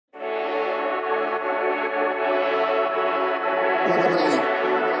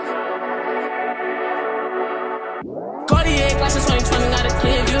Cartier glasses 2020 got a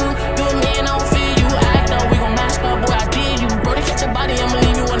clear view. You and me and I don't feel you. Act up, we gon' mask up, boy, I did you. Bro, to catch your body, I'ma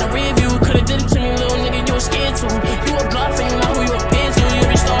leave you on a review. Could've did it to me, little nigga, you was scared to. You a bluff and you know who you appear to. You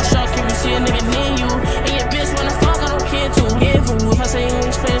be starstruck if you see a nigga near you. And your bitch wanna fuck, I don't care to. Careful, if I say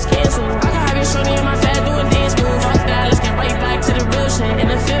English, plans cancel. I can have your shorty in my bed doing dance moves. Fuck that, let's get right back to the real shit.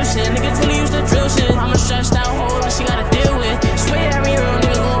 And the feel shit, nigga tell you use the drill shit. I'm a stressed out hoe that she gotta deal with. Swear every real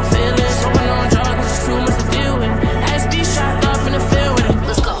nigga gon' feel this. Hoping on drugs, cause it's too much to deal with. SB strapped up in the field with it.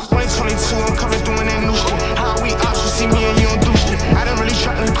 Let's go. 2022, I'm coming through in that new shit. How we ops, you see me and you don't do shit. I done really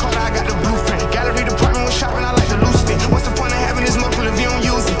shot in the car, I got the blueprint. Gallery department was shopping, I like the loose stick. What's the point of having this muscle if you don't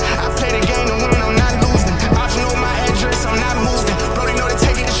use it? I play the game to win, I'm not losing. Ops know my address, I'm not moving. Bro, they know they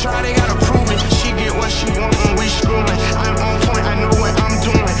take it to try, they gotta prove it. She get what she want and we screwing. I'm on point, I know what I'm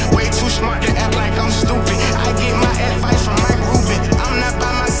doing. Way too smart to act like I'm stupid. I get my advice from Mike Rubin. I'm not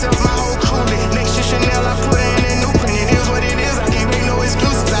by myself, my whole crew lit. Next to Chanel, I put her in a new print. It is what it is, I can't make no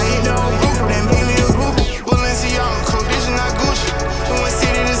excuses. I hit the whole group, that made me a group. Balenciaga, this is not Gucci. Doing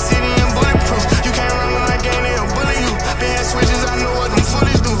city to city and bulletproof. You can't run with my gang, they'll bully you. Been had switches, I know what them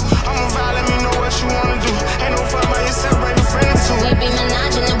foolish do. I'ma vibe, let me know what you wanna do. Ain't no fun by yourself, bring a friend or two. Nicki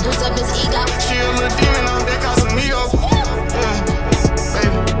Minaj and the boost up his ego. She a little demon out there, Casamigos. Yeah,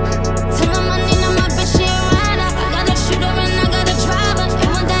 baby. Tell my money, now my bitch, she a rider. Got a shooter and I got a driver. You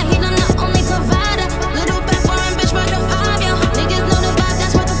want that heat, I'm the only provider. Little back foreign bitch, worth a 5, yo. Niggas know the vibe,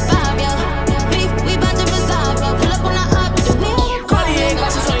 that's worth a 5, yo. Beef, we bout to resolve, yo. Pull up on the up, do we? Cartier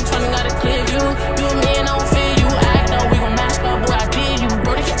glasses 2020 got a clear view. You and me and I don't feel you. Act up, we gon' mask up, boy, I did you.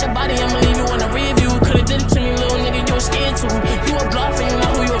 Bro, to catch your body, I'ma leave you on a review. Could've did it to me, little nigga, you was scared to. You a bluff and you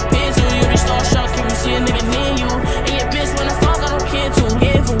know who you appear to. You be starstruck if you see a nigga near you. And your bitch wanna fuck, I don't care to.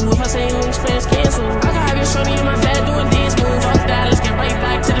 Careful, if I say English, plans cancel. I can have your shorty in my bed doing